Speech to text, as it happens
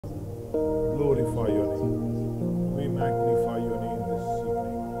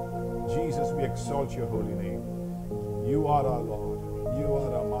exalt your holy name. You are our Lord. You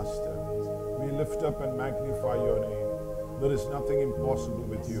are our Master. We lift up and magnify your name. There is nothing impossible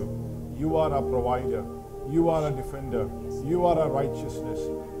with you. You are our provider. You are a defender. You are our righteousness.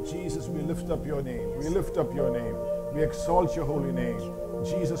 Jesus, we lift up your name. We lift up your name. We exalt your holy name.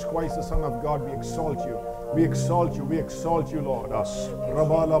 Jesus Christ, the Son of God, we exalt you. We exalt you. We exalt you, Lord.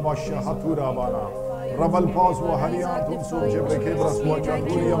 Rabala Basha Haturabana. Rabal Paswa Harian Tumso Jebrekebras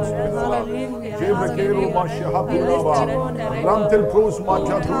Wajaturiam Spinala. Jebrekero Basha Haturaba. Rantil Pros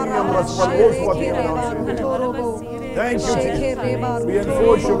Majaturiam Raspalos Watian. Thank you, Jesus. We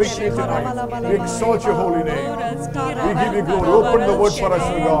enforce your victory tonight. We exalt your holy name. We give you glory. Open the word for us,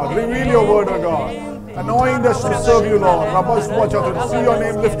 O God. Reveal your word, O God. Anoint us to serve you, Lord. See your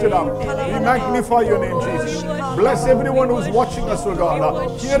name lifted up. We magnify your name, Jesus. Bless everyone who's watching us, O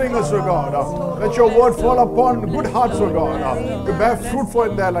God, hearing us, O God. Let your word fall upon good hearts, O God, to bear fruitful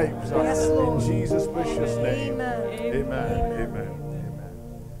in their lives. In Jesus' precious name. Amen. Amen. Amen.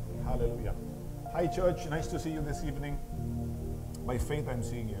 Hallelujah. Hi, church. Nice to see you this evening. By faith, I'm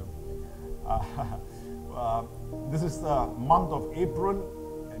seeing you. This is the month of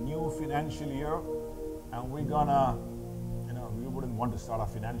April, a new financial year. And we're gonna, we wouldn't want to start our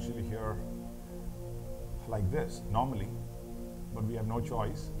financial year like this normally, but we have no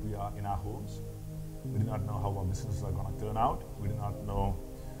choice. We are in our homes. We do not know how our businesses are going to turn out. We do not know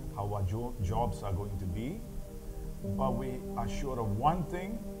how our jobs are going to be. But we are sure of one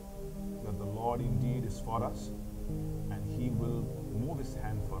thing, that the Lord indeed is for us, and He will move His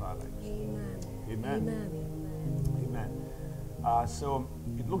hand for our lives. Amen. Amen. Amen. Amen. So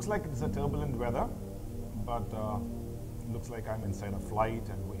it looks like it's a turbulent weather, but it looks like I'm inside a flight,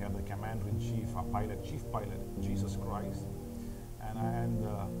 and we have the Commander-in-Chief, our pilot, Chief Pilot, Jesus Christ, and I am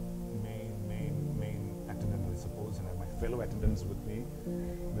the main attendant, I suppose, and I have my fellow attendants with me.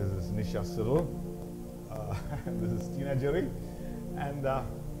 This is Nisha Cyril, this is Tina Jerry, and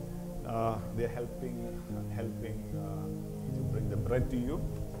they're helping to bring the bread to you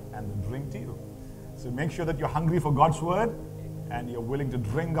and the drink to you. So make sure that you're hungry for God's word and you're willing to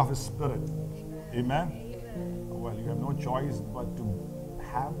drink of His Spirit. Amen. Well, you have no choice but to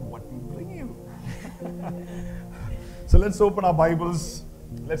have what we bring you. So let's open our Bibles.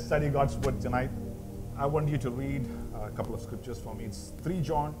 Let's study God's word tonight. I want you to read a couple of scriptures for me. It's 3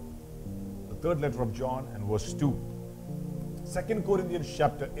 John, the third letter of John, and verse 2. 2 Corinthians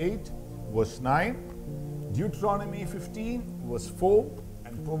chapter 8, verse 9. Deuteronomy 15, verse 4.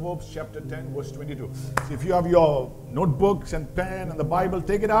 And Proverbs chapter 10, verse 22. So if you have your notebooks and pen and the Bible,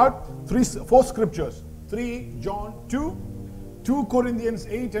 take it out. 4 scriptures. 3 John 2, 2 Corinthians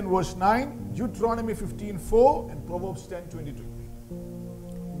 8 and verse 9, Deuteronomy 15, 4, and Proverbs 10, 22.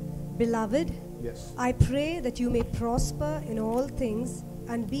 Beloved, yes, I pray that you may prosper in all things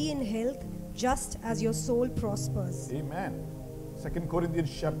and be in health just as your soul prospers. Amen. 2 Corinthians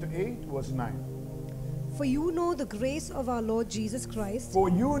chapter 8, verse 9. For you know the grace of our Lord Jesus Christ. For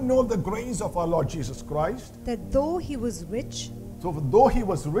you know the grace of our Lord Jesus Christ. That though He was rich. So though He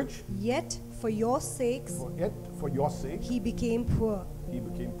was rich. Yet for your sakes. For your sake. He became poor. He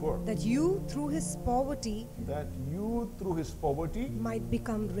became poor. That you through His poverty. Might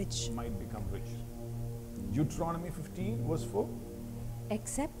become rich. Deuteronomy 15, verse 4.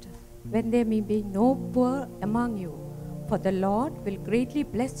 Except when there may be no poor among you, for the Lord will greatly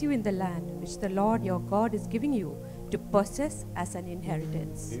bless you in the land which the Lord your God is giving you to possess as an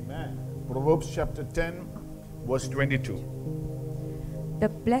inheritance. Amen. Proverbs chapter 10, verse 22. The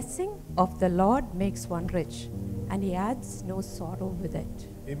blessing of the Lord makes one rich, and He adds no sorrow with it.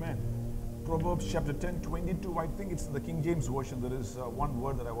 Amen. Proverbs chapter 10, 22. I think it's the King James version. There is one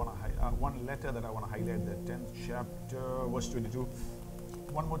word that I want to one letter that I want to highlight. The 10th chapter, verse 22.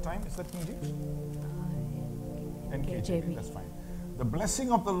 One more time. Is that King James? NKJV. That's fine. The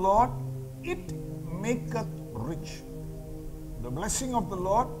blessing of the Lord, it maketh rich. The blessing of the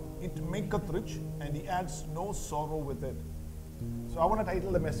Lord, it maketh rich, and He adds no sorrow with it. So I want to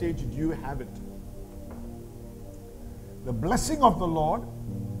title the message, Do You Have It? The blessing of the Lord,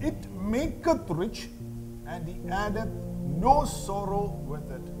 it maketh rich, and He addeth no sorrow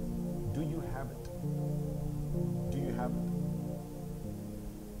with it. Do you have it? Do you have it?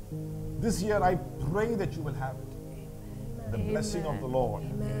 This year I pray that you will have it. The blessing of the Lord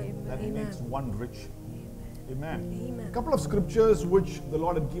that makes one rich. Amen. A couple of scriptures which the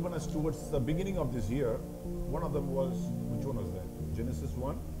Lord had given us towards the beginning of this year. One of them was, which one was that? Genesis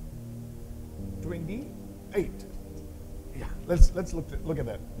 1, 28. Yeah, let's look at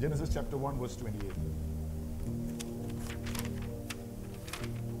that. Genesis chapter 1, verse 28.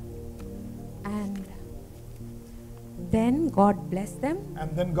 And then God blessed them.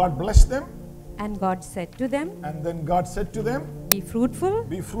 And then God blessed them. And God said to them, And then God said to them, be fruitful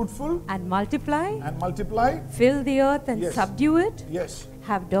be fruitful and multiply, and multiply. fill the earth and Yes. subdue it, Yes.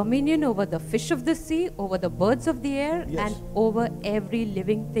 have dominion over the fish of the sea, over the birds of the air, Yes. and over every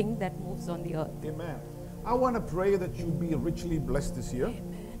living thing that moves on the earth. Amen. I want to pray that you be richly blessed this year,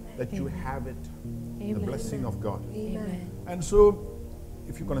 that you have it, the Amen. blessing of God. Amen. And so,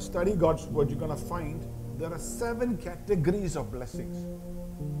 if you're going to study God's word, you're going to find there are 7 categories of blessings.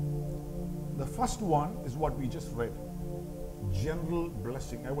 The first one is what we just read, general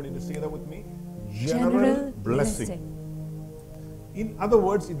blessing. I want you to say that with me. General blessing. In other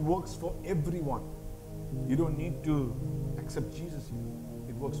words, it works for everyone. You don't need to accept Jesus here.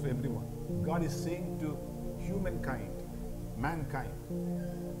 It works for everyone. God is saying to humankind, mankind,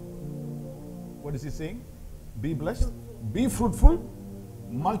 what is He saying? Be blessed, be fruitful,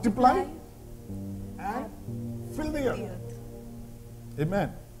 multiply, and fill the earth.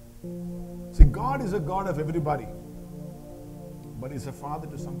 Amen. See, God is a God of everybody, but He's a father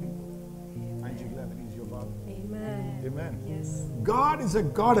to some people. Aren't you glad that He's your father? Amen. Amen. Yes. God is a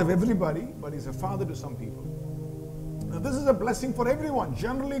God of everybody, but He's a father to some people. Now, this is a blessing for everyone.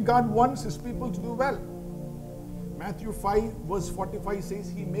 Generally, God wants His people to do well. Matthew 5 verse 45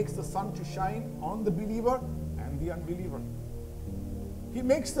 says, He makes the sun to shine on the believer and the unbeliever. He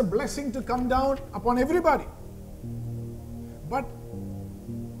makes the blessing to come down upon everybody. But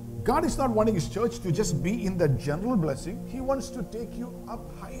God is not wanting His church to just be in the general blessing. He wants to take you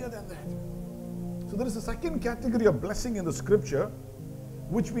up higher than that. So there is a second category of blessing in the scripture,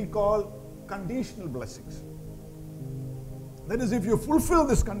 which we call conditional blessings. That is, if you fulfill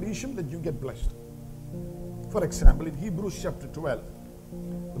this condition, that you get blessed. For example, in Hebrews chapter 12,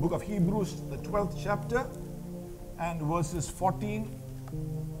 the book of Hebrews, the 12th chapter, and verses 14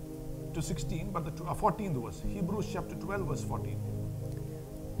 to 16, but the 14th verse. Hebrews chapter 12, verse 14.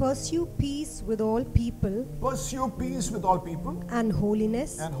 Pursue peace with all people Pursue peace with all people and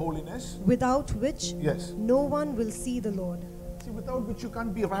holiness, and holiness, without which yes, no one will see the Lord. see, without which you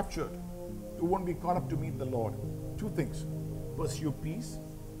can't be raptured. You won't be caught up to meet the Lord. 2 things: pursue peace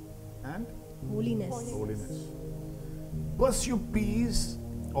and Holiness. holiness. Pursue peace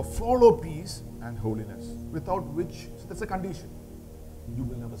or follow peace and holiness, without which, so that's a condition, you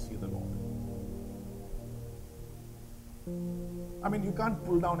will never see the Lord. I mean, you can't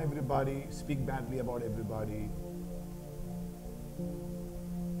pull down everybody, speak badly about everybody,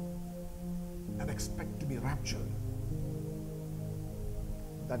 and expect to be raptured.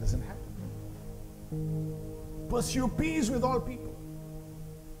 That doesn't happen. Pursue peace with all people.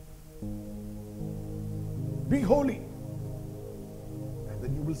 Be holy, and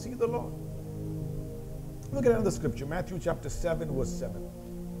then you will see the Lord. Look at another scripture, Matthew chapter 7, verse 7.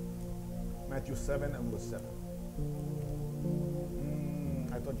 Matthew 7 and verse 7.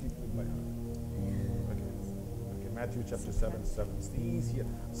 I thought you knew by heart. Okay, Matthew chapter 7, 7. It's the easier.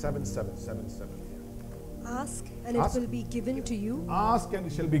 7, 7, 7, 7. Ask and Ask. it will be given to you. Ask and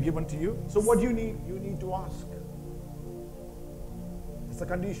it shall be given to you. So what do you need? You need to ask. It's a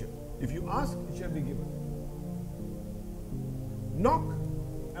condition. If you ask, it shall be given. Knock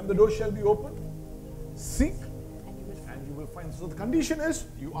and the door shall be opened. Seek and you will find. So the condition is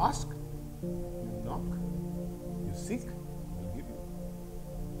you ask, you knock, you seek, will give you.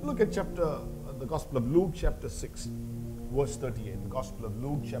 Look at the Gospel of Luke chapter 6 verse 38. The Gospel of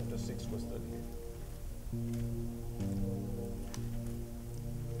Luke chapter 6 verse 38.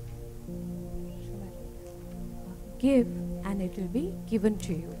 Give, and it will be given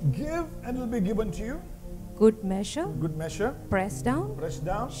to you. Give and it will be given to you. Good measure, Good measure, pressed down, pressed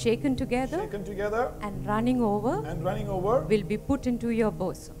down, shaken together, shaken together, and running over, and running over. will be put into your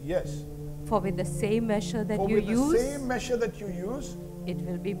bosom. Yes. For with the same measure that For you with the use, same measure that you use, it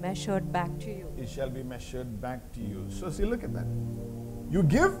will be measured back to you. it shall be measured back to you. So see, look at that. You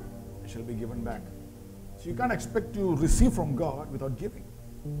give, it shall be given back. So you can't expect to receive from God without giving.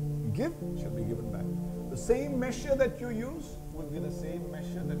 You give, it shall be given back. The same measure that you use will be the same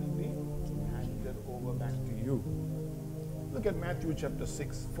measure that will be handed over back to you. Look at Matthew chapter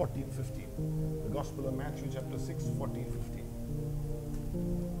 6, 14, 15. The Gospel of Matthew chapter 6, 14, 15.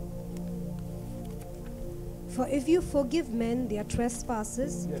 For if you forgive men their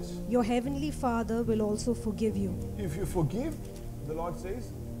trespasses, Yes. your heavenly Father will also forgive you. If you forgive, the Lord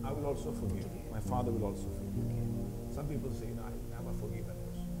says, I will also forgive. My Father will also forgive. Some people say, no, I will never forgive that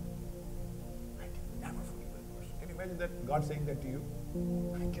person. I can never forgive that person. Can you imagine that? God saying that to you?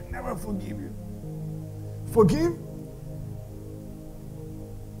 I can never forgive you. Forgive,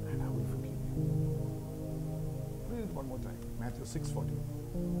 and I will forgive you. Read it one more time. Matthew 6:14.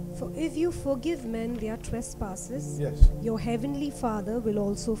 For if you forgive men their trespasses, Yes. your heavenly Father will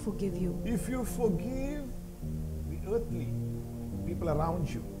also forgive you. If you forgive the earthly people around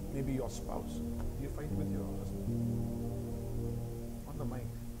you, maybe your spouse, do you fight with your husband? On the mic.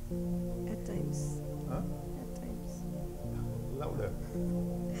 At times. Huh? At times. Louder.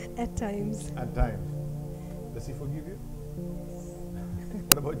 At times. At times. Does he forgive you?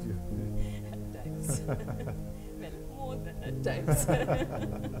 What about you? At times. Well, more than at times.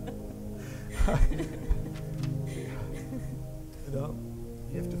 You know,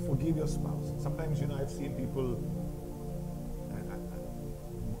 you have to forgive your spouse. Sometimes, I've seen people,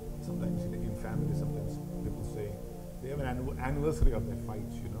 sometimes in family, sometimes people say they have an anniversary of their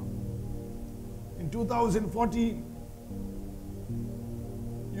fights, In 2014,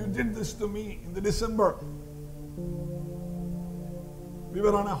 you did this to me in the December. We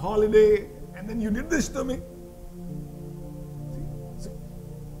were on a holiday and then you did this to me. See?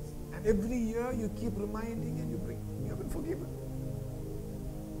 And every year you keep reminding and you haven't forgiven.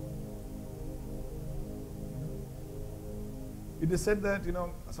 It is said that,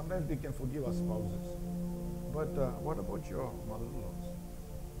 sometimes we can forgive our spouses. But what about your mother-in-laws?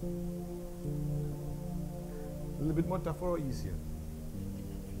 A little bit more tougher or easier?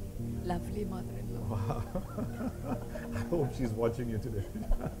 Lovely mother-in-law. Wow. I hope she's watching you today.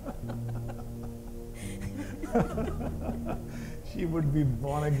 She would be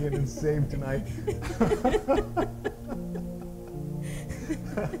born again and saved tonight.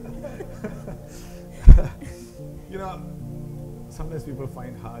 Sometimes people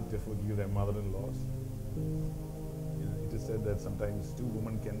find hard to forgive their mother-in-laws. It is said that sometimes two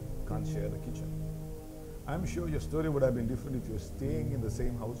women can't share the kitchen. I'm sure your story would have been different if you were staying in the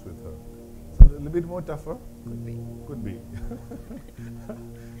same house with her. So a little bit more tougher? Could be. Could be.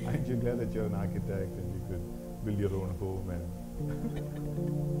 Aren't you glad that you're an architect and you could build your own home? And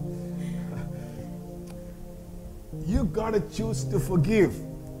you got to choose to forgive.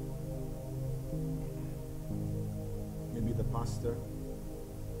 Maybe the pastor,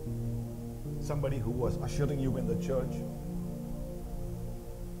 somebody who was ushering you in the church,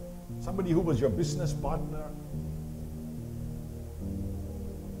 somebody who was your business partner.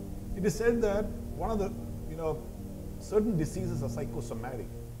 It is said that one of the, certain diseases are psychosomatic.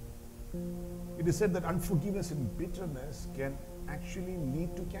 It is said that unforgiveness and bitterness can actually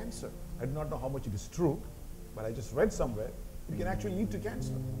lead to cancer. I do not know how much it is true, but I just read somewhere it can actually lead to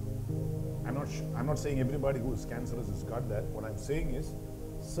cancer. I'm not saying everybody who is cancerous has got that. What I'm saying is,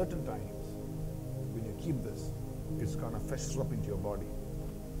 certain times when you keep this, it's gonna fester up into your body.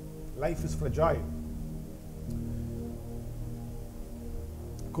 Life is fragile.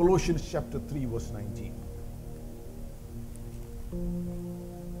 Colossians chapter 3 verse 19.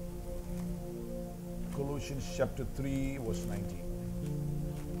 Colossians chapter 3 verse 19.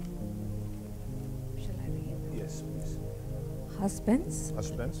 Shall I read? Yes, please. Husbands,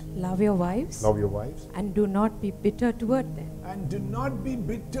 Husbands, love your wives. love your wives. And do not be bitter toward them. And do not be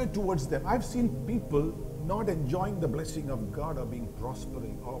bitter towards them. I've seen people not enjoying the blessing of God or being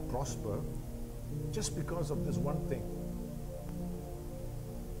prospering or prosper just because of this one thing.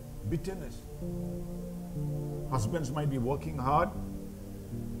 Bitterness. Husbands might be working hard.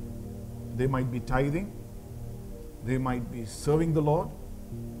 They might be tithing. They might be serving the Lord.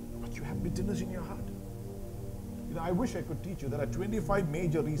 But you have bitterness in your heart. I wish I could teach you. There are 25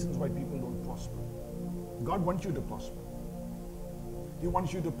 major reasons why people don't prosper. God wants you to prosper. He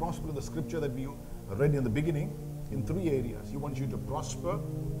wants you to prosper in the scripture that we read in the beginning in 3 areas. He wants you to prosper.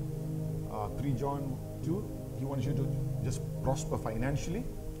 3 John 2. He wants you to just prosper financially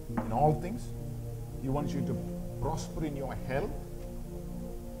in all things. He wants you to prosper in your health.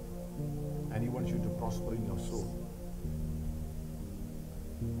 And He wants you to prosper in your soul.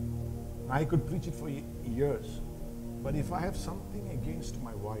 I could preach it for years. But if I have something against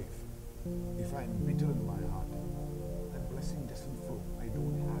my wife, if I am bitter in my heart, that blessing doesn't flow. I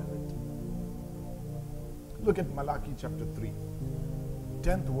don't have it. Look at Malachi chapter 3,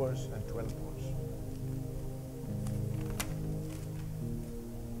 10th verse and 12th verse.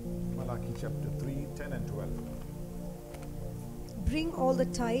 Malachi chapter 3, 10 and 12. Bring all the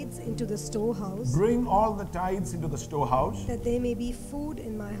tithes into the storehouse, Bring all the tithes into the storehouse, that there may be food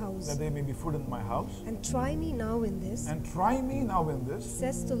in my house. that there may be food in my house. And try me now in this, And try me now in this,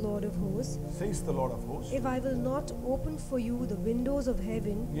 says the Lord of hosts, says the Lord of hosts. if I will not open for you the windows of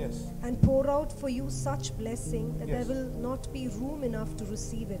heaven Yes, and pour out for you such blessing that Yes. there will not be room enough to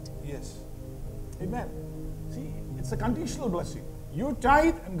receive it. yes. Amen. See, it's a conditional blessing. You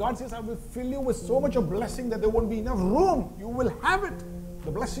tithe and God says, I will fill you with so much of blessing that there won't be enough room. You will have it.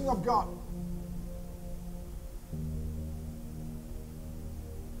 The blessing of God.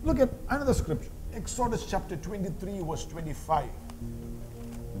 Look at another scripture. Exodus chapter 23 verse 25.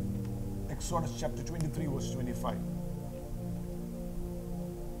 Exodus chapter 23 verse 25.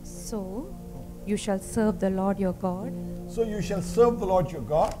 So you shall serve the Lord your God, So you shall serve the Lord your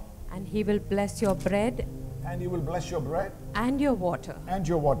God, and he will bless your bread and he will bless your bread and your water. and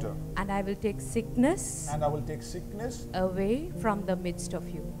your water. And I will take sickness And I will take sickness. away from the midst of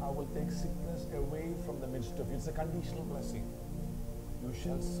you. I will take sickness away from the midst of you. It's a conditional blessing. You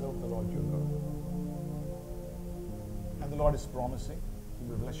shall serve the Lord your God. And the Lord is promising He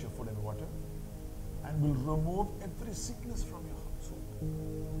will bless your food and water and will remove every sickness from your household.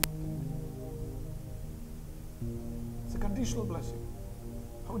 It's a conditional blessing.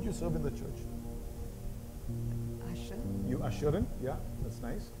 How would you serve in the church? Usher. You usher in? Yeah, that's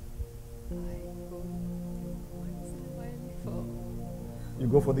nice. I go once in a while for You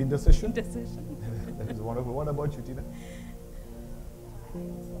go for the intercession? intercession. That is wonderful. What about you, Tina?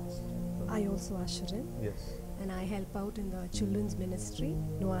 I also usher in, Yes. and I help out in the children's ministry,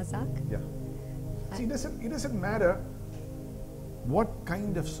 Noah's Ark. Yeah. See, it doesn't matter what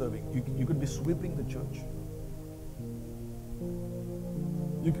kind of serving. You could be sweeping the church.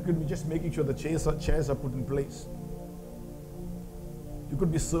 You could be just making sure the chairs are put in place. You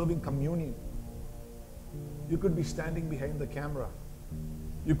could be serving communion. You could be standing behind the camera.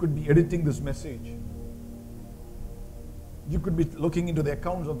 You could be editing this message. You could be looking into the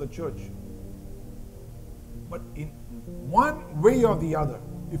accounts of the church. But in one way or the other,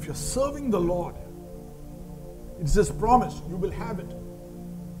 if you're serving the Lord, it's His promise, you will have it.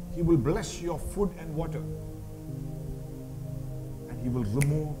 He will bless your food and water. And He will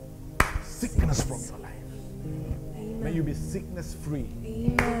remove sickness from your life. May you be sickness free.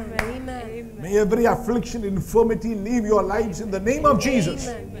 Amen. Amen. May every affliction, infirmity leave your lives in the name of Jesus.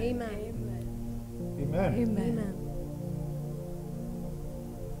 Amen. Amen. Amen.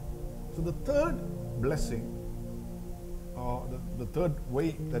 So the third blessing, the third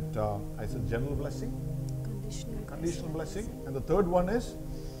way that I said general blessing, conditional blessing, and the third one is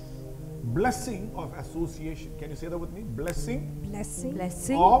blessing of association. Can you say that with me? Blessing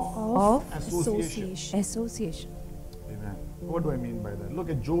Blessing of of association. association. Amen. What do I mean by that? Look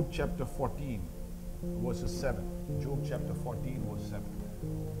at Job chapter 14, verses 7. Job chapter 14, verse 7.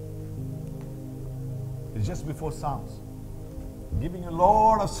 It's just before Psalms. I'm giving you a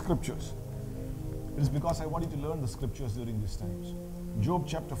lot of scriptures. It is because I want you to learn the scriptures during these times. Job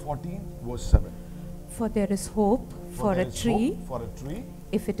chapter 14, verse 7. For there is hope for there a is tree, hope for a tree,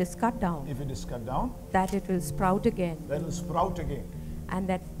 if it is cut down, if it is cut down, that it will sprout again, then it will sprout again. and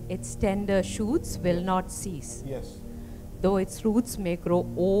that its tender shoots will not cease. Yes. Though its roots may grow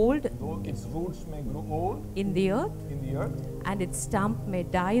old Though its roots may grow old in the earth, in the earth. and its stump may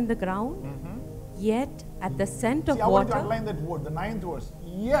die in the ground, yet at the scent of See, I want to water, underline that word, the 9th verse.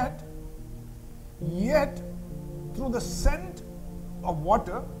 Yet, through the scent of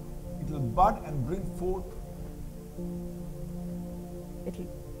water, it will bud and bring forth. it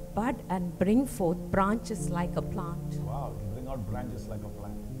will bud and bring forth branches like a plant. Wow, it will bring out branches like a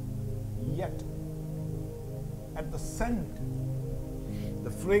plant. Yet, at the scent,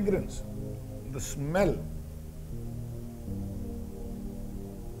 the fragrance, the smell,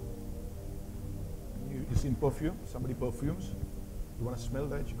 you seen perfume? Somebody perfumes? You want to smell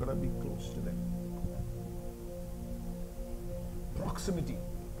that? You got to be close to them. Proximity,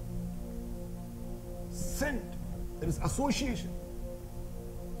 scent, there is association.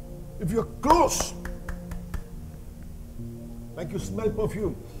 If you're close, like you smell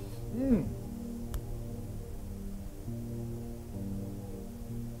perfume,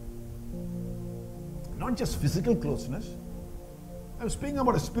 not just physical closeness, I'm speaking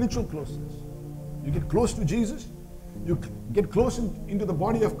about a spiritual closeness. You get close to Jesus, you get close into the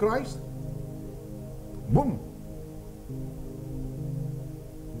body of Christ, boom.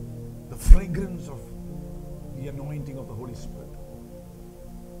 The fragrance of the anointing of the Holy Spirit.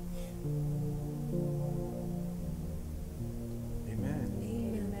 Amen.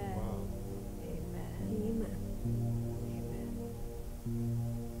 Amen. Wow. Amen.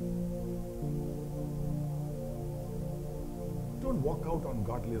 Don't walk out on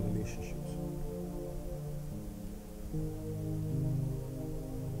godly relationships.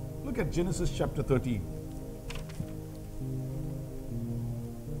 Look at Genesis chapter 13.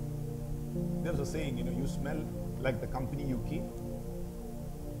 There's a saying, you smell like the company you keep.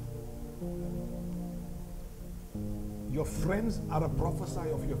 Your friends are a prophecy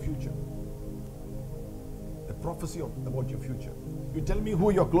of your future. A prophecy about your future. You tell me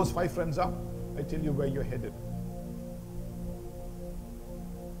who your close 5 friends are, I tell you where you're headed.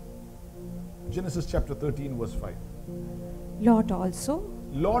 Genesis chapter 13 verse 5. Lot also,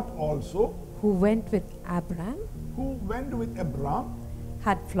 Lot also, who went with Abraham, who went with Abraham,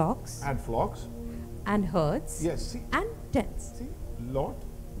 had flocks had flocks. and herds Yes, see, and tents. see, Lot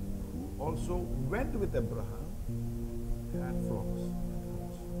who also went with Abraham, had flocks.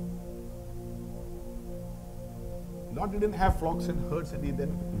 Lot didn't have flocks and herds and he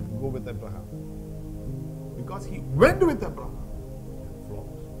then go with Abraham. Because he went with Abraham, he had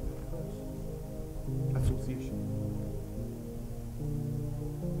flocks and herds. Association.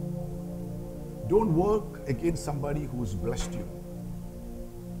 Don't work against somebody who's blessed you.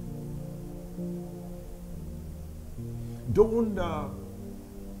 Don't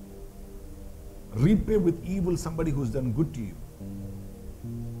repay with evil somebody who's done good to you.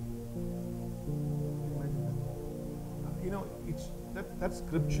 You know, it's that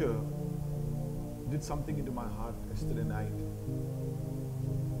scripture did something into my heart yesterday night.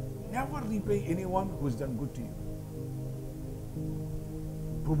 Never repay anyone who's done good to you.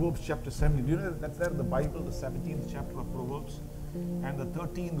 Proverbs chapter 17. You know that's there in the Bible, the 17th chapter of Proverbs and the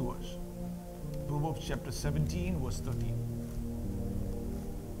 13th verse. Proverbs chapter 17 verse 13.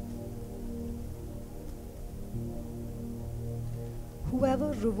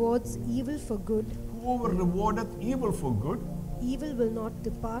 Whoever rewards evil for good, Whoever rewardeth evil for good, evil will not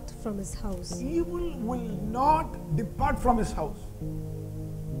depart from his house. evil will not depart from his house.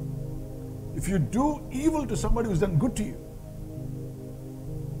 If you do evil to somebody who's done good to you,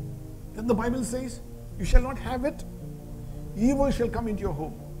 then the Bible says, you shall not have it. Evil shall come into your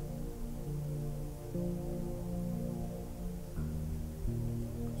home.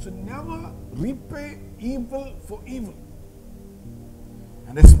 So never repay evil for evil.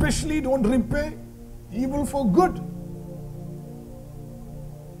 And especially don't repay evil for good.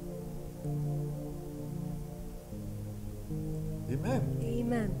 Amen.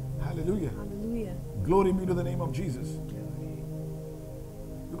 Amen. Hallelujah. Hallelujah. Glory be to the name of Jesus.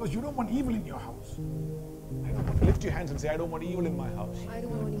 Because you don't want evil in your house. I don't want, lift your hands and say, I don't want evil in my house. I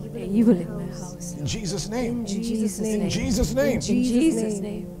don't want Evil in my house. In Jesus' name. In Jesus' name. In Jesus' name. In Jesus'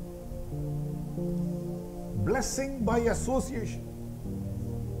 name. Blessing by association.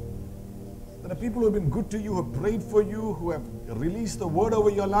 There are people who have been good to you, who have prayed for you, who have released the word over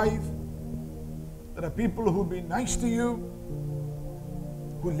your life. There are people who have been nice to you,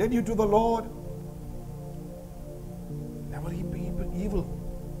 who led you to the Lord. Never repay evil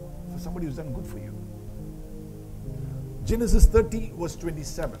for somebody who's done good for you. Genesis 30 verse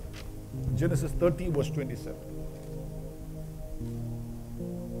 27. Genesis 30 verse 27.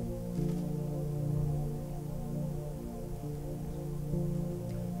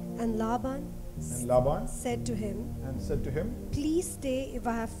 And Laban And Laban said to him, said to him, Please stay if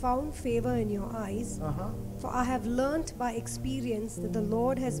I have found favor in your eyes, for I have learnt by experience that the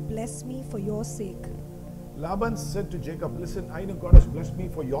Lord has blessed me for your sake. Laban said to Jacob, listen, I know God has blessed me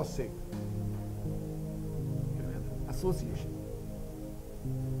for your sake. Association.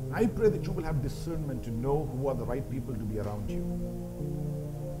 I pray that you will have discernment to know who are the right people to be around you.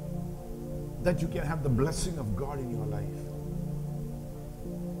 That you can have the blessing of God in your life.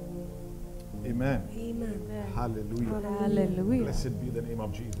 Amen. Amen. Hallelujah. Hallelujah. Blessed be the name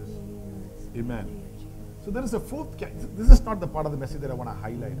of Jesus. Amen. So there is a fourth, this is not the part of the message that I want to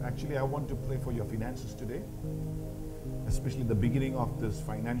highlight. Actually, I want to pray for your finances today. Especially the beginning of this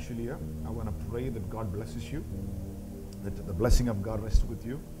financial year. I want to pray that God blesses you. That the blessing of God rests with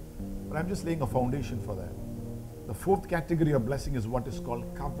you. But I'm just laying a foundation for that. The fourth category of blessing is what is called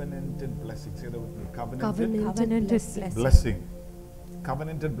covenanted blessing. Say that with me. Covenanted blessing. Blessing.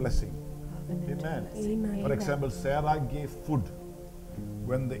 Covenanted blessing. Amen. Amen. For example, Sarah gave food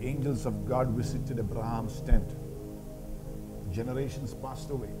when the angels of God visited Abraham's tent. Generations passed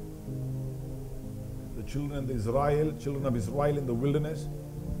away. The children of Israel in the wilderness,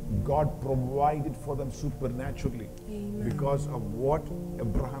 God provided for them supernaturally. Amen. Because of what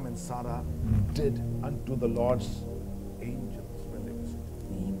Abraham and Sarah did unto the Lord's angels when they visited.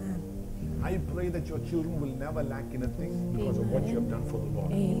 Amen. I pray that your children will never lack anything because of what you have done for the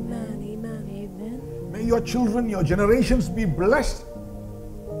Lord. Amen. Amen. Amen. May your children, your generations be blessed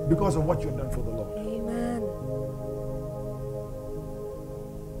because of what you have done for the Lord. Amen.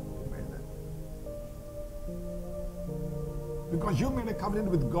 Amen. Because you made a covenant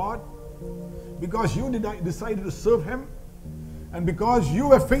with God, because you decided to serve Him, and because you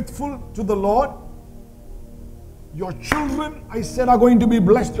were faithful to the Lord, your children, I said, are going to be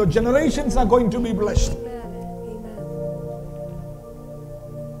blessed. Your generations are going to be blessed. Amen.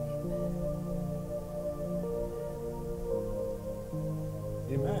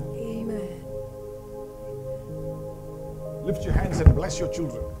 Amen. Amen. Lift your hands and bless your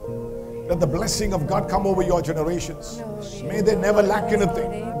children. Let the blessing of God come over your generations. May they never lack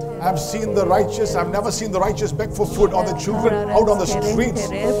anything. I've seen the righteous. I've never seen the righteous beg for food or the children out on the streets.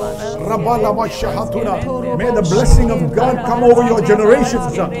 May the blessing of God come over your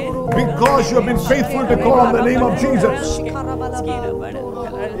generations because you have been faithful to call on the name of Jesus. Amen.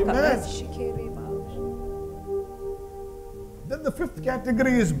 Then the fifth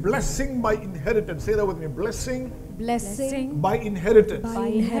category is blessing by inheritance. Say that with me. Blessing by inheritance. By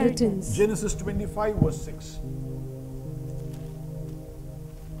inheritance. Genesis 25 verse 6.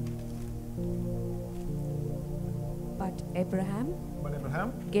 But Abraham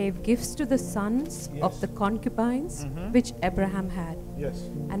gave gifts to the sons of the concubines which Abraham had. Yes.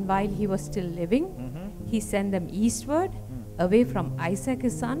 And while he was still living, he sent them eastward, away from Isaac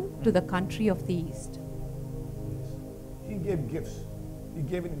his son, to the country of the east. He gave gifts. He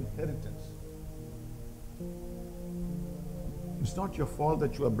gave an inheritance. It's not your fault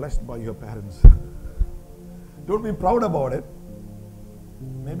that you are blessed by your parents. Don't be proud about it.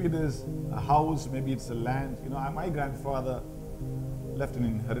 Maybe it is a house, maybe it's a land. You know, my grandfather left an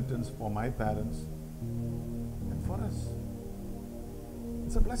inheritance for my parents and for us.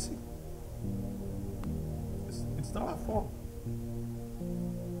 It's a blessing. It's not our fault.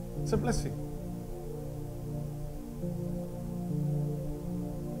 It's a blessing.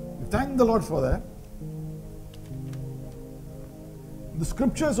 We thank the Lord for that. The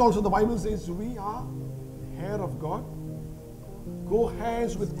scriptures also, the Bible says, we are the hair of God,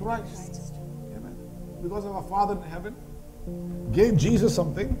 co-heirs with Christ. Amen. Because of our Father in heaven gave Jesus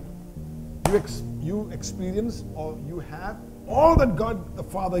something, you experience or you have all that God the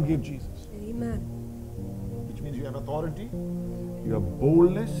Father gave Jesus. Amen. Which means you have authority, you have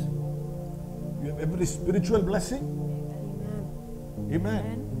boldness, you have every spiritual blessing. Amen.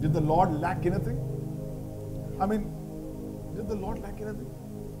 Amen. Did the Lord lack anything? I mean, did the Lord lack anything?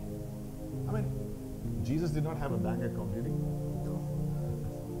 I mean, Jesus did not have a bank account, did he? No.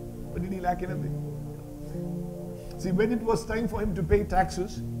 But did he lack anything? See, when it was time for him to pay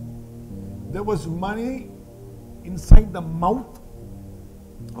taxes, there was money inside the mouth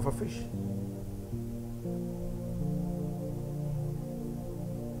of a fish.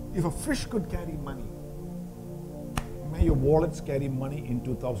 If a fish could carry money, may your wallets carry money in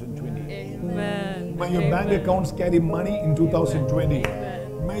 2020. Amen. May your bank accounts carry money in 2020.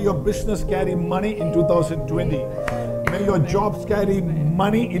 May your business carry money in 2020. May your jobs carry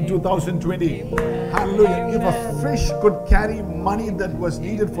money in 2020. Hallelujah. If a fish could carry money that was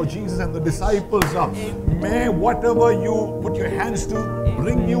needed for Jesus and the disciples, may whatever you put your hands to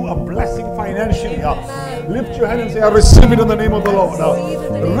bring you a blessing financially. Lift your hand and say, I receive it in the name of the Lord.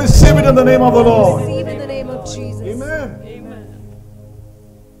 Receive it in the name of the Lord. Receive in the name of Jesus. Amen.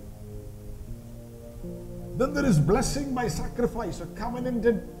 Then there is blessing by sacrifice, a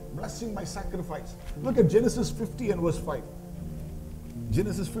covenanted blessing by sacrifice. Look at Genesis 50 and verse 5.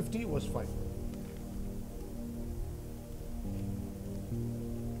 Genesis 50 verse 5.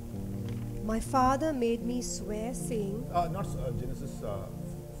 My father made me swear, saying, Not Genesis,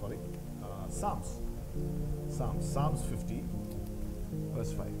 Psalms. Psalms 50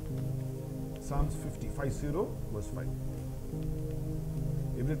 verse 5. Psalms 50, verse 5.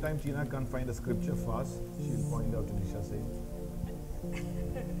 Every time Tina can't find a scripture fast, she will point out to Nisha saying.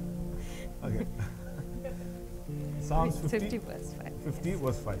 Okay. Psalms 50 verse 5. 50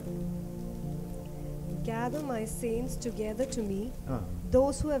 verse 5. Gather my saints together to me,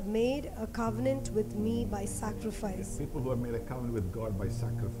 those who have made a covenant with me by sacrifice. People who have made a covenant with God by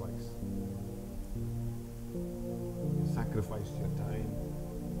sacrifice. You sacrificed your time,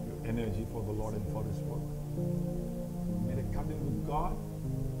 your energy for the Lord and for His work. You made a covenant with God.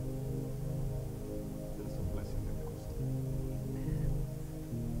 There is a blessing that comes to you.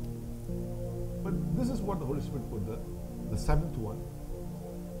 But this is what the Holy Spirit put the seventh one.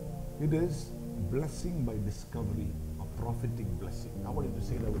 It is blessing by discovery, a prophetic blessing. I want you to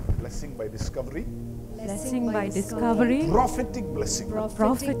say that with blessing by discovery. Blessing by discovery. Prophetic blessing.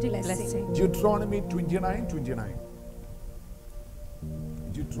 Prophetic blessing. Deuteronomy 29:29.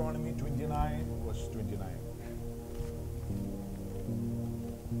 Deuteronomy 29 verse 29.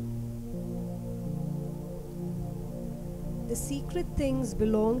 The secret things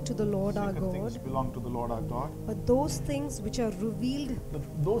belong to the Lord our Secret things God, belong to the Lord our God. but those things which are revealed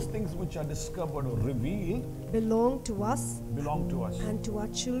Those things which are discovered or revealed belong to us belong to us and to our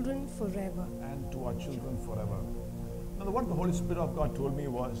children forever. and to our children forever. Now, what the Holy Spirit of God told me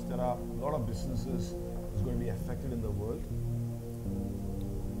was there are a lot of businesses that's going to be affected in the world.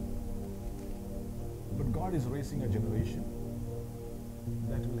 But God is raising a generation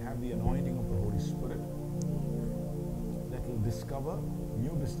that will have the anointing of the Holy Spirit, that that will discover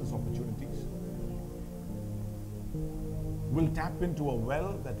new business opportunities, will tap into a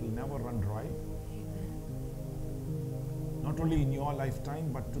well that will never run dry. Not only in your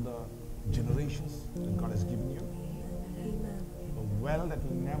lifetime, but to the generations that God has given you. A well that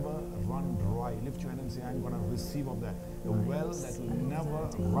will never run dry. Lift your hand and say, I'm going to receive of that. A well that will never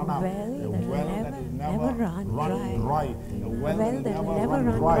run out. A well that will never run dry. A well that will never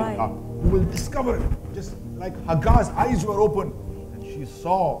run dry. You will discover it. Just like Hagar's eyes were open and she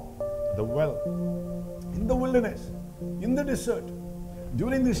saw the well in the wilderness, in the desert.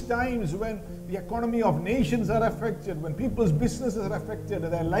 During these times when the economy of nations are affected, when people's businesses are affected,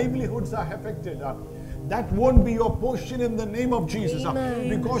 their livelihoods are affected, that won't be your portion in the name of Jesus.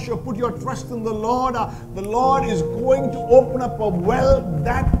 Because you put your trust in the Lord is going to open up a well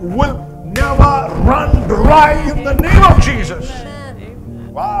that will never run dry in the name of Jesus.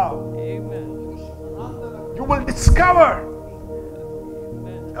 Wow. You will discover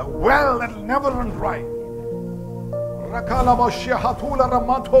a well that will never run dry. Rakalabashya hatula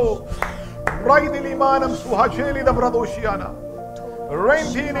ramato raidilimanam suhacheli da bradoshiana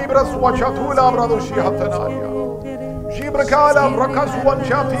rentini braswachatula bradoshihatanaya shibrakala brakaswan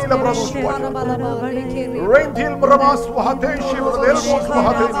chatila bradoswata rentil bramaswahateshi bradelmos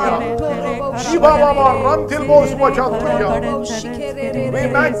wahatenia shibaba rantil moswachatuya. We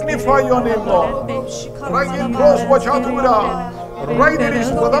magnify your name, Lord. Raidil broswachatula. Right, it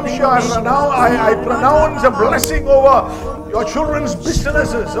is Pradamsha. Now I pronounce a blessing over your children's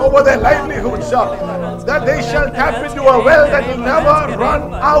businesses, over their livelihoods, that they shall tap into a well that will never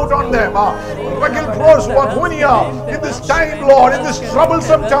run out on them. In this time, Lord, in this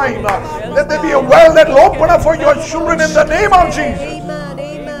troublesome time, let there be a well that will open up for your children in the name of Jesus.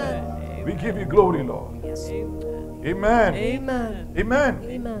 Amen. We give you glory, Lord. Yes. Amen. Amen. Amen.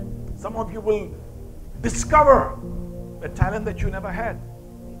 Amen. Some of you will discover a talent that you never had,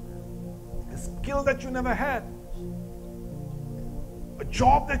 a skill that you never had, a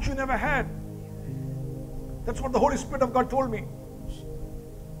job that you never had. That's what the Holy Spirit of God told me.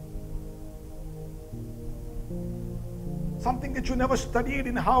 Something that you never studied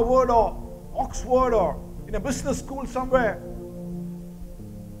in Harvard or Oxford or in a business school somewhere.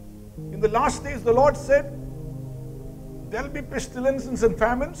 In the last days, the Lord said, there'll be pestilences and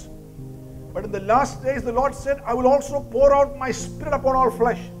famines. But in the last days, the Lord said, I will also pour out my Spirit upon all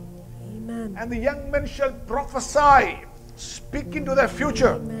flesh. Amen. And the young men shall prophesy, speak into their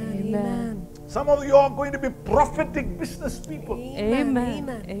future. Amen. Amen. Some of you are going to be prophetic business people. Amen.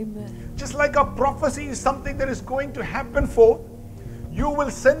 Amen. Amen. Just like a prophecy is something that is going to happen forth, you will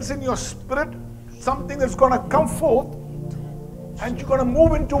sense in your spirit something that's going to come forth, and you're going to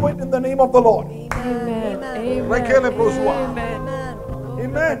move into it in the name of the Lord. Amen. Amen.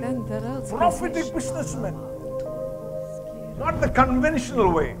 Amen. Amen. Prophetic businessmen. Not the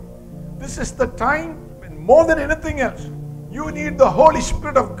conventional way. This is the time when more than anything else, you need the Holy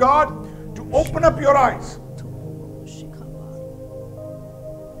Spirit of God to open up your eyes.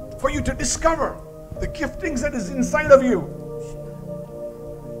 For you to discover the giftings that is inside of you.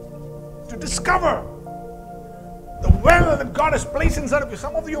 To discover the well that God has placed inside of you.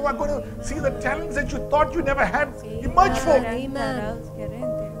 Some of you are going to see the talents that you thought you never had emerge forth. Amen.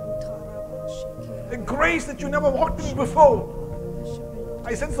 The grace that you never walked in before.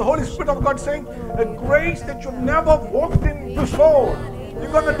 I sense the Holy Spirit of God saying, a grace that you've never walked in before.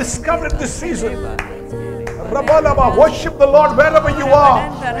 You're going to discover it this season. Worship the Lord wherever you are,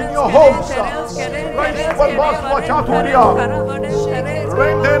 in your homes.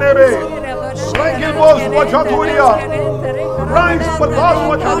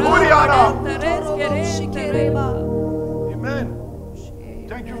 Amen.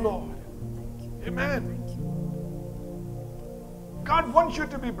 Thank you, Lord. Amen. God wants you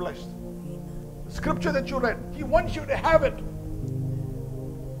to be blessed. The scripture that you read, He wants you to have it.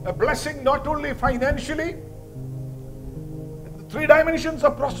 A blessing not only financially, the three dimensions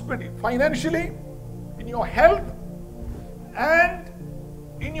of prosperity. Financially, in your health, and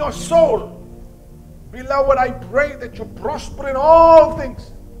in your soul. Beloved, I pray that you prosper in all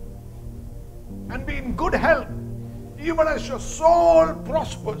things and be in good health, even as your soul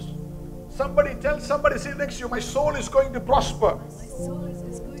prospers. Somebody tell somebody, sit next to you, my soul is going to prosper.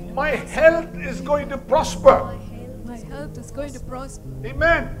 My health is going to prosper. My health is going to prosper.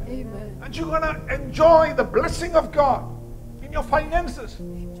 Amen. Amen. And you're going to enjoy the blessing of God in your finances.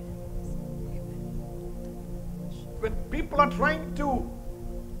 When people are trying to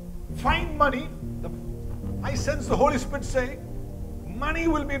find money, I sense the Holy Spirit say, money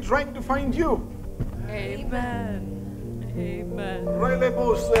will be trying to find you. Amen. Amen.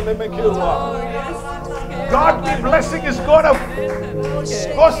 Godly blessing is going to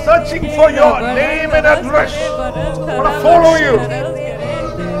go searching for your name and address. Going to follow you.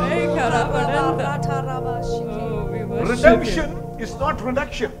 Redemption is not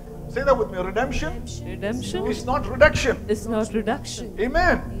reduction. Say that with me. Redemption is not reduction. It's not reduction.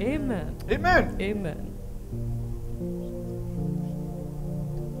 Amen. Amen. Amen. Amen.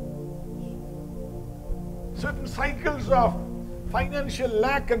 Certain cycles of financial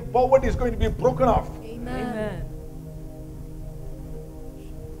lack and poverty is going to be broken off. Amen.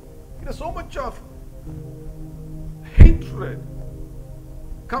 There's so much of hatred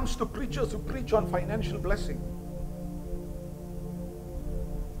comes to preachers who preach on financial blessing.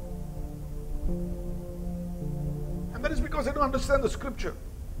 And that is because they don't understand the scripture.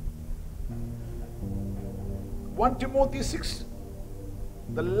 1 Timothy 6.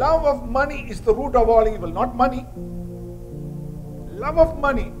 The love of money is the root of all evil. Not money. Love of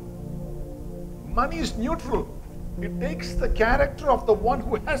money. Money is neutral. It takes the character of the one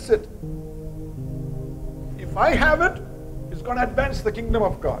who has it. If I have it, it's going to advance the kingdom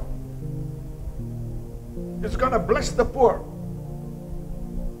of God. It's going to bless the poor.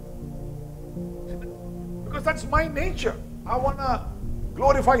 Because that's my nature. I want to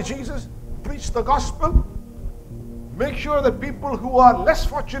glorify Jesus, preach the gospel, make sure that people who are less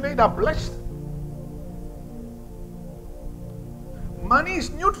fortunate are blessed. Money is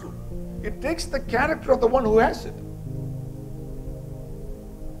neutral. It takes the character of the one who has it.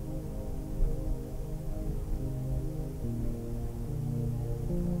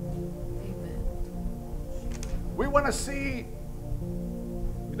 We want to see,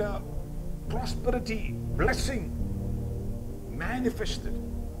 prosperity, blessing manifested.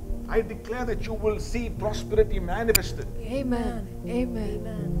 I declare that you will see prosperity manifested. Amen.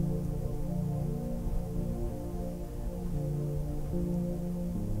 Amen.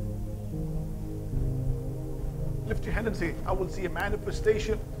 Lift your hand and say, I will see a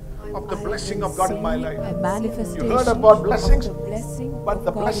manifestation of the blessing of God in my life. A manifestation. You heard about blessings, of the blessing but the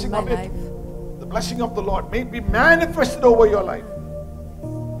of God blessing in my of it, life. the blessing of the Lord may be manifested over your life.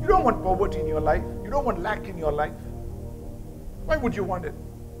 You don't want poverty in your life. You don't want lack in your life. Why would you want it?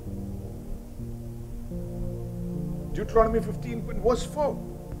 Deuteronomy 15 verse 4.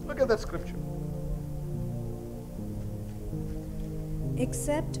 Look at that scripture.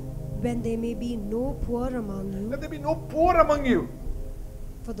 Except when there may be no poor among you, Let there be no poor among you.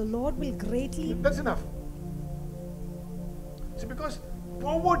 for the Lord will greatly That's enough. See, because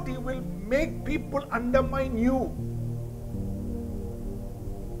poverty will make people undermine you.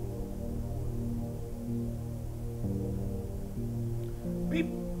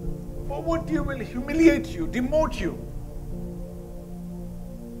 Poverty will humiliate you, demote you.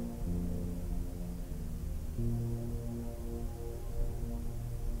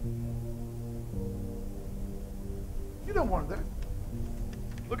 You don't want that.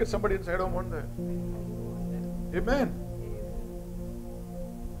 Look at somebody and say, I don't want that. Amen.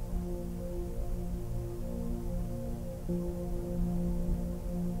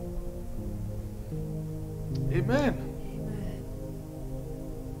 Amen.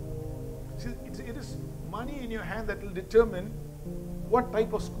 See, it is money in your hand that will determine what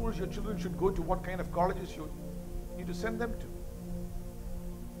type of schools your children should go to, what kind of colleges you need to send them to.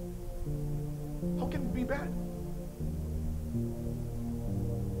 How can it be bad?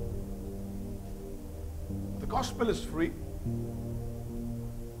 The gospel is free,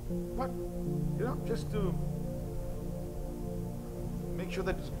 but just to make sure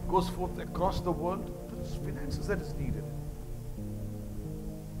that it goes forth across the world, there's finances that is needed.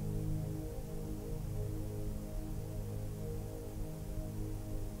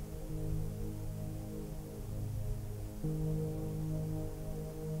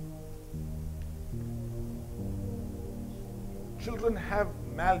 Children have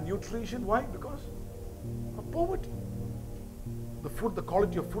malnutrition. Why? Because of poverty. The food, the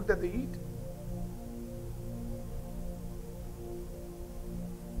quality of food that they eat.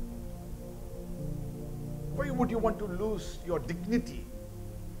 Why would you want to lose your dignity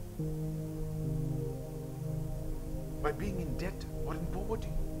by being in debt or in poverty?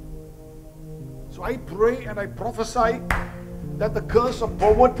 So I pray and I prophesy that the curse of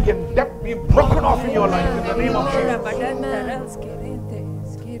poverty and debt be broken off in your life in the name of Jesus.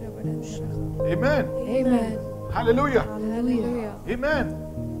 Amen. Amen. Hallelujah. Hallelujah.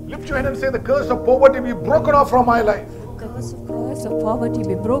 Amen. Lift your hand and say, the curse of poverty be broken off from my life. Curse of poverty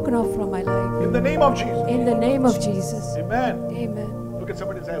be broken off from my life. In the name of Jesus. In the name of Jesus. Amen. Amen. Look at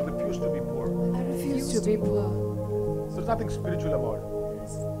somebody and say, I refuse to be poor. I refuse to be poor. There's nothing spiritual about it.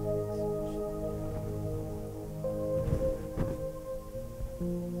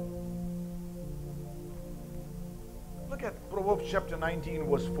 Proverbs chapter 19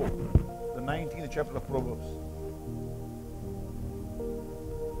 verse 4. The 19th chapter of Proverbs.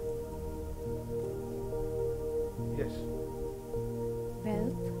 Yes.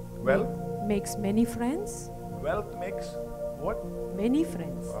 Wealth makes many friends. Wealth makes what? Many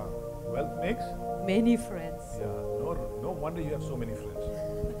friends. Wealth makes? Many friends. Yeah, no wonder you have so many friends.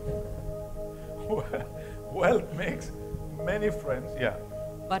 Wealth makes many friends, yeah.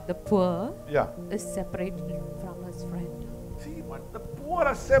 But the poor Yeah. is separated from his friend. See, but the poor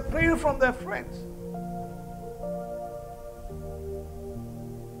are separated from their friends.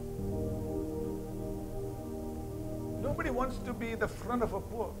 Nobody wants to be the friend of a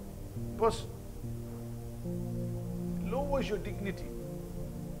poor person. Lowers your dignity.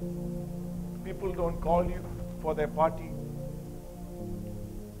 People don't call you for their party.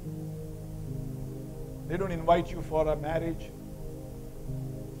 They don't invite you for a marriage.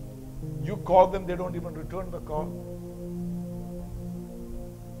 You call them, they don't even return the call.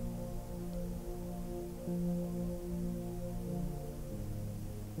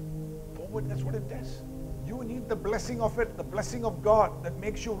 Forward, that's what it does. You need the blessing of it, the blessing of God that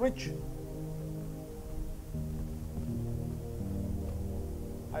makes you rich.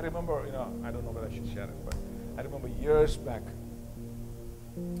 I remember, I don't know whether I should share it, but I remember years back,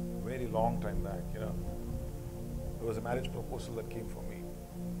 very long time back, there was a marriage proposal that came for me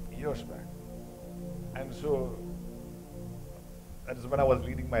years back. And so, that is when I was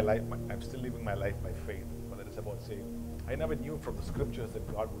leading my life. I'm still living my life by faith, but that is about saying, I never knew from the scriptures that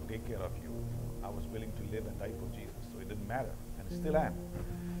God would take care of you. I was willing to live and die for Jesus, so it didn't matter, and I still am.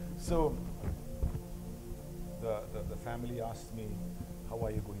 So, the family asked me, how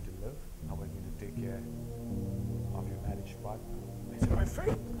are you going to live? How are you going to take care of your marriage partner? I said, by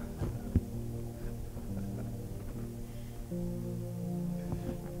faith.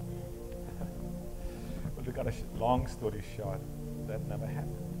 Well, to cut a long story short, that never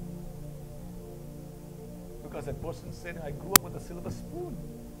happened. Because that person said, I grew up with a silver spoon.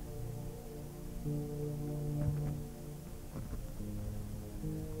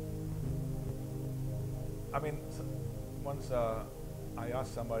 I mean, once I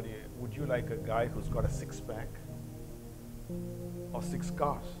asked somebody, would you like a guy who's got a six-pack or 6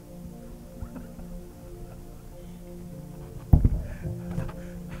 cars?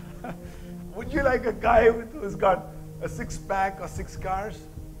 Would you like a guy who's got a 6-pack or 6 cars?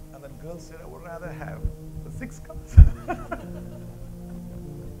 And then girl said, I would rather have the 6 cars.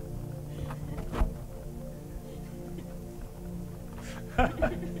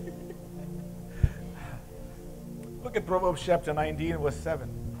 Look at Proverbs chapter 19 verse 7.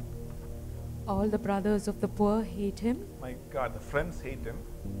 All the brothers of the poor hate him. My God, the friends hate him.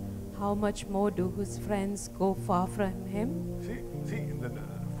 How much more do his friends go far from him? See, in the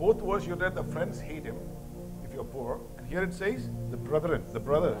 4th verse you read the friends hate him if you're poor. And here it says the brethren, the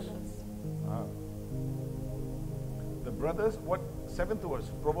brothers. The brothers, what? 7th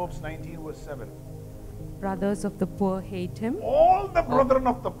verse, Proverbs 19 verse 7. Brothers of the poor hate him. All the brethren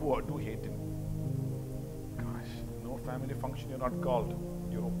of the poor do hate him. Gosh, no family function, you're not called.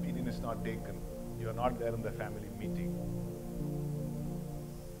 Your opinion is not taken. You're not there in the family meeting.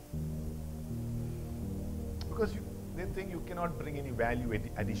 Because they think you cannot bring any value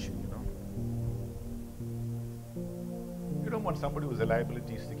addition, You don't want somebody who's a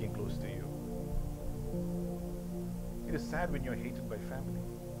liability sticking close to you. It is sad when you're hated by family.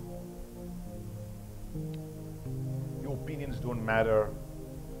 Your opinions don't matter.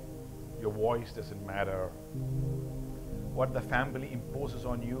 Your voice doesn't matter. What the family imposes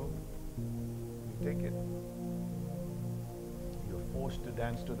on you, you take it. You're forced to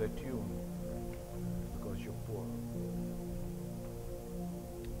dance to their tune because you're poor.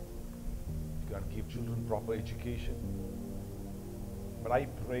 You can't give children proper education. But I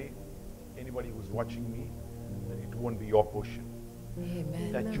pray, anybody who's watching me, that it won't be your portion.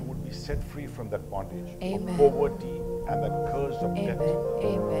 Amen. That you would be set free from that bondage Amen. of poverty and that curse of Amen. death.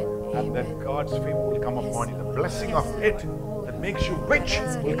 Amen. And that Amen. God's favor will come upon you. The blessing of it that makes you rich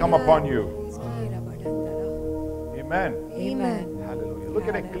will come upon you. Amen. Amen. Hallelujah. Look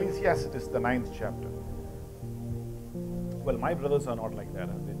at Ecclesiastes, the 9th chapter. Well, my brothers are not like that.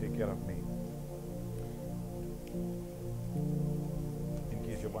 They take care of me. In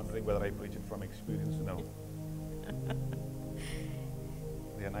case you're wondering whether I preach it from experience, no.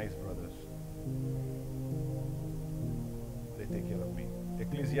 They are nice brothers. They take care of me.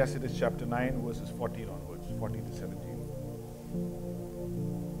 Ecclesiastes chapter 9 verses 14 onwards, 14 to 17.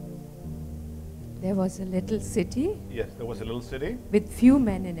 There was a little city Yes, there was a little city. with few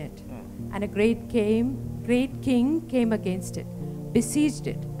men in it, and a great king came against it, besieged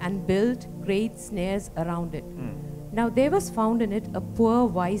it, and built great snares around it. Now there was found in it a poor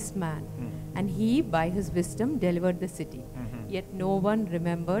wise man, and he by his wisdom delivered the city. Yet no one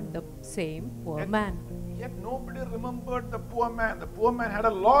remembered the same poor man. Yet nobody remembered the poor man. The poor man had a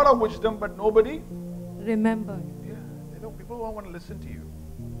lot of wisdom, but nobody. Remembered. Yeah, people won't want to listen to you.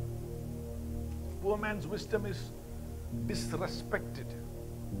 Poor man's wisdom is disrespected.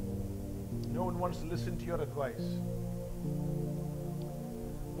 No one wants to listen to your advice.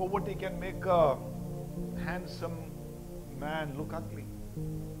 Poverty can make a handsome man look ugly.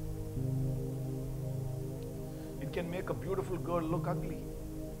 It can make a beautiful girl look ugly.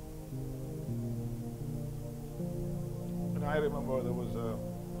 And I remember there was a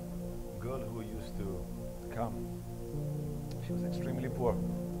girl who used to come. She was extremely poor.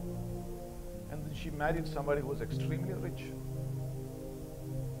 And then she married somebody who was extremely rich.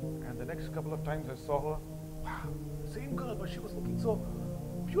 And the next couple of times I saw her, wow, same girl, but she was looking so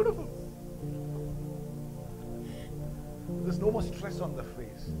beautiful. There's no more stress on the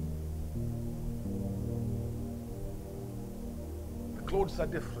face. The clothes are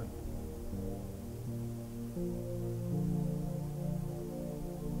different.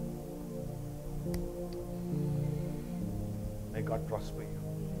 May God prosper you.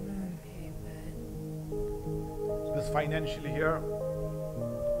 This financially here,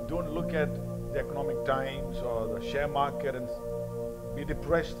 don't look at the economic times or the share market and be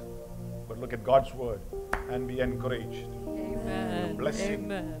depressed, but look at God's word and be encouraged. Amen. The blessing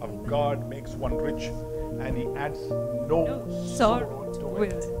Amen. of God makes one rich and he adds no sorrow to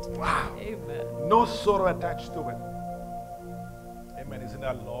it. Wow. Amen. No sorrow attached to it. Amen. Isn't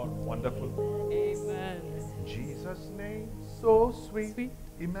our Lord wonderful? Amen. Jesus' name so sweet. Sweet.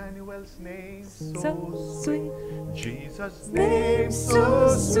 Emmanuel's name So so sweet. sweet. Jesus' name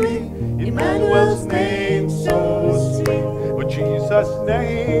so sweet. Emmanuel's name so sweet. Oh, Jesus'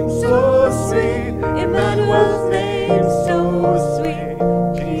 name so sweet. Emmanuel's name so sweet.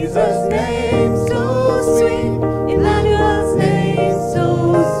 Jesus' name so sweet. Emmanuel's name so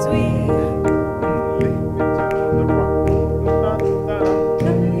sweet.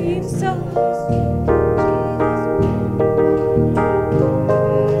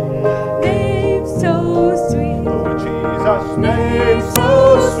 Name so sweet. Oh, Jesus' name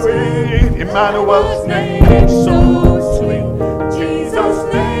so sweet. Emmanuel's name so sweet. Jesus'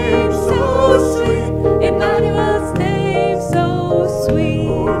 name so sweet. Emmanuel's name so sweet.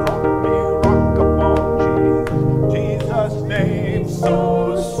 Rock upon Jesus' name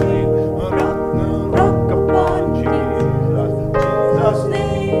so sweet. Rock upon Jesus. Jesus'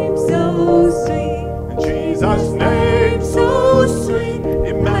 Name so sweet. Jesus' name so sweet.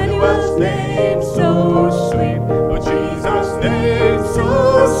 Emmanuel's name so sweet. Oh, Jesus' name so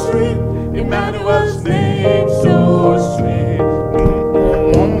sweet. Emmanuel's name so sweet.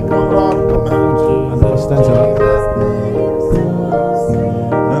 Rock upon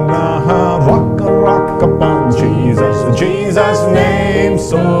rock upon Jesus. Jesus' name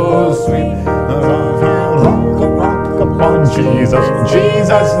so sweet. Rock upon Jesus.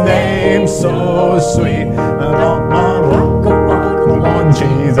 Jesus' name so sweet. Rock upon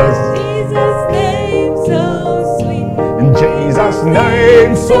Jesus. Jesus' name so sweet. Jesus'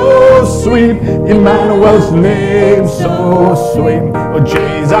 name so sweet. Emmanuel's name so sweet. Oh,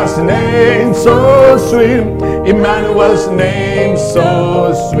 Jesus' name so sweet. Emmanuel's name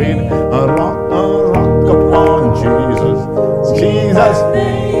so sweet. Rock upon Jesus. Jesus'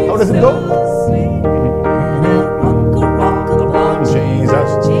 name. How does it go? Rock upon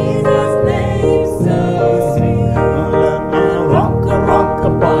Jesus. Jesus' name so sweet. Rock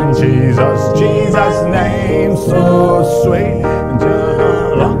upon Jesus. Jesus' name so sweet.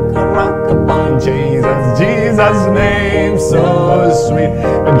 Rock upon Jesus. Jesus' name so sweet.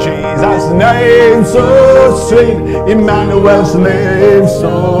 Jesus' name so sweet. Emmanuel's name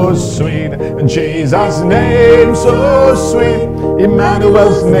so sweet. Jesus' name so sweet.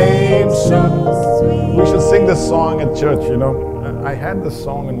 Emmanuel's name so sweet. We should sing this song at church, you know. I had this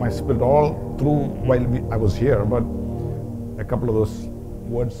song in my spirit all through while I was here, but a couple of those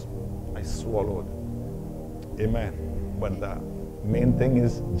words I swallowed. Amen. But the main thing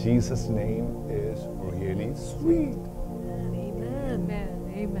is Jesus' name is really sweet. Amen.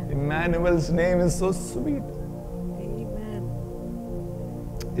 Amen. Amen. Emmanuel's name is so sweet. Amen.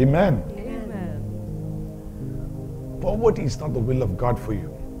 Amen. Amen. Poverty is not the will of God for you.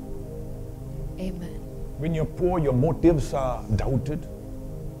 Amen. When you're poor, your motives are doubted.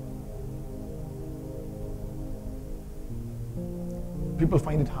 People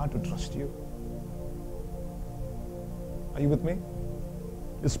find it hard to trust you. Are you with me?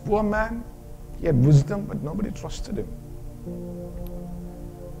 This poor man, he had wisdom, but nobody trusted him.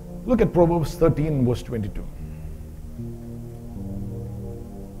 Look at Proverbs 13, verse 22.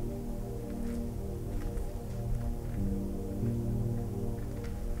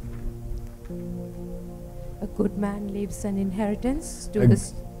 A good man leaves an inheritance to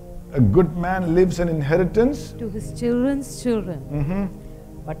A good man leaves an inheritance his children's children.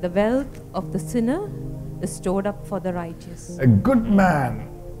 But the wealth of the sinner is stored up for the righteous. A good man.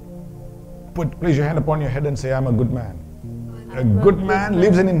 Place your hand upon your head and say, I'm a good man. A good man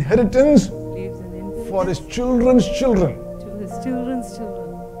leaves an inheritance for his children's children. To his children's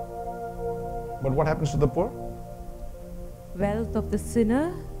children. But what happens to the poor? Wealth of the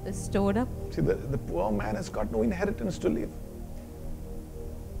sinner is stored up. See, the poor man has got no inheritance to leave.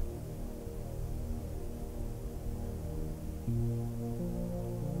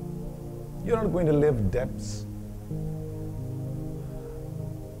 You're not going to leave debts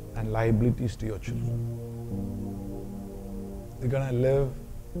and liabilities to your children. You're going to live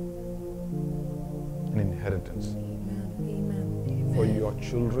an inheritance for your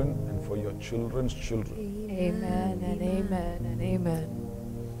children and for your children's children. Amen and amen and amen.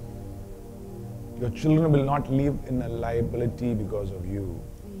 Your children will not live in a liability because of you.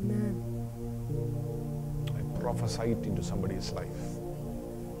 Amen. I prophesy it into somebody's life.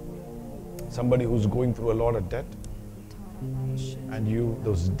 Somebody who's going through a lot of debt, and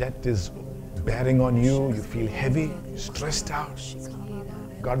those debt is bearing on you, you feel heavy, stressed out.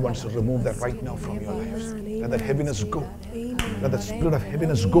 God wants to remove that right now from your lives. Let that heaviness go. Let that spirit of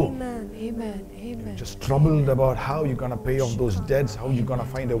heaviness go. Amen. You're just troubled about how you're going to pay off those debts, how you're going to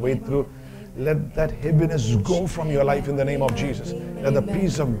find a way through. Let that heaviness go from your life in the name of Jesus. Let the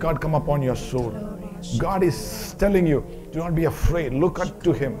peace of God come upon your soul. God is telling you, do not be afraid. Look up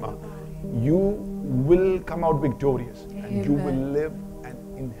to Him. You will come out victorious, and you will live an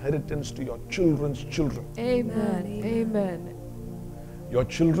inheritance to your children's children. Amen. Amen. Your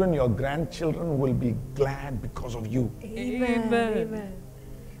children, your grandchildren will be glad because of you. Amen.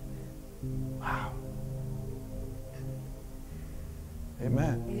 Wow.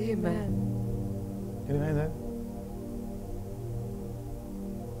 Amen. Amen. Can you imagine that?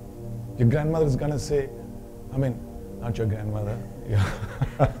 Your grandmother is going to say, not your grandmother,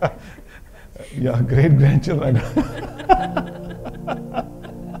 your great grandchildren.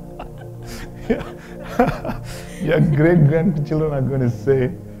 Your great grandchildren are going to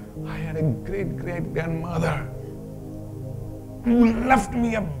say, I had a great great grandmother who left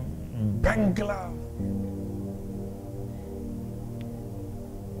me a bank glove.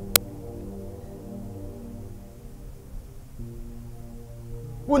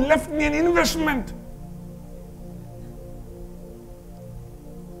 Who left me an investment.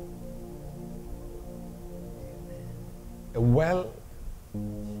 A well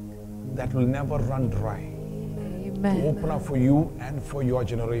that will never run dry. To open up for you and for your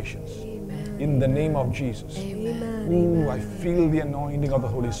generations. In the name of Jesus. Ooh, I feel the anointing of the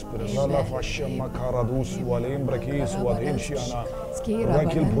Holy Spirit.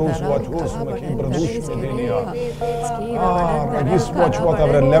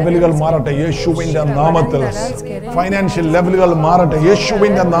 Financial level marata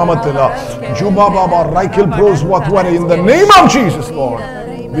yeshuvinda namatila juba baba raikil pros what in the name of Jesus, Lord.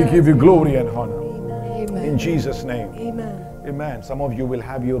 We give you glory and honor. In Jesus' name. Amen. Amen. Some of you will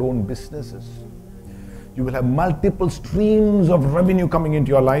have your own businesses. You will have multiple streams of revenue coming into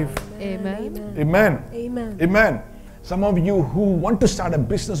your life. Amen. Amen. Amen. Amen. Some of you who want to start a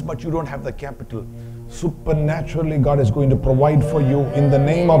business but you don't have the capital, supernaturally God is going to provide for you in the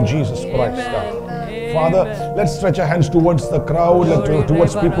name of Jesus Christ. Father, let's stretch our hands towards the crowd,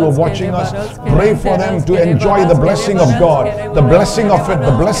 towards people who are watching us. Pray for them to enjoy the blessing of God, the blessing of it,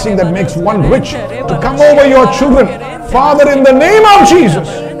 the blessing that makes one rich, to come over your children. Father, in the name of Jesus,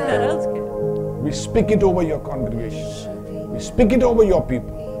 we speak it over your congregation. We speak it over your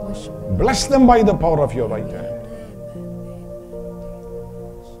people. Bless them by the power of your right hand.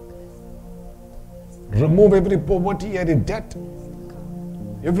 Remove every poverty, every debt,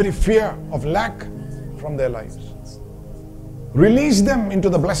 every fear of lack from their lives. Release them into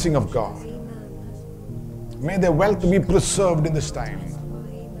the blessing of God. May their wealth be preserved in this time.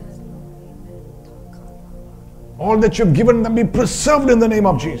 All that you've given them be preserved in the name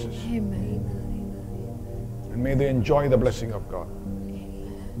of Jesus. And may they enjoy the blessing of God.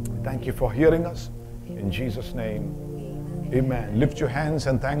 Thank you for hearing us. In Jesus' name. Amen. Lift your hands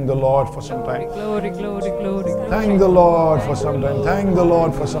and thank the Lord for some time. Glory, glory, glory, glory. Thank the Lord for some time. Thank the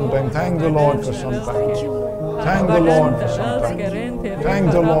Lord for some time. Thank the Lord for some time. Thank the Lord for some time.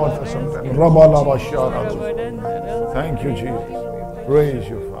 Thank the Lord for some time. Thank you, Jesus. Praise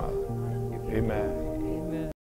you, Father. Amen.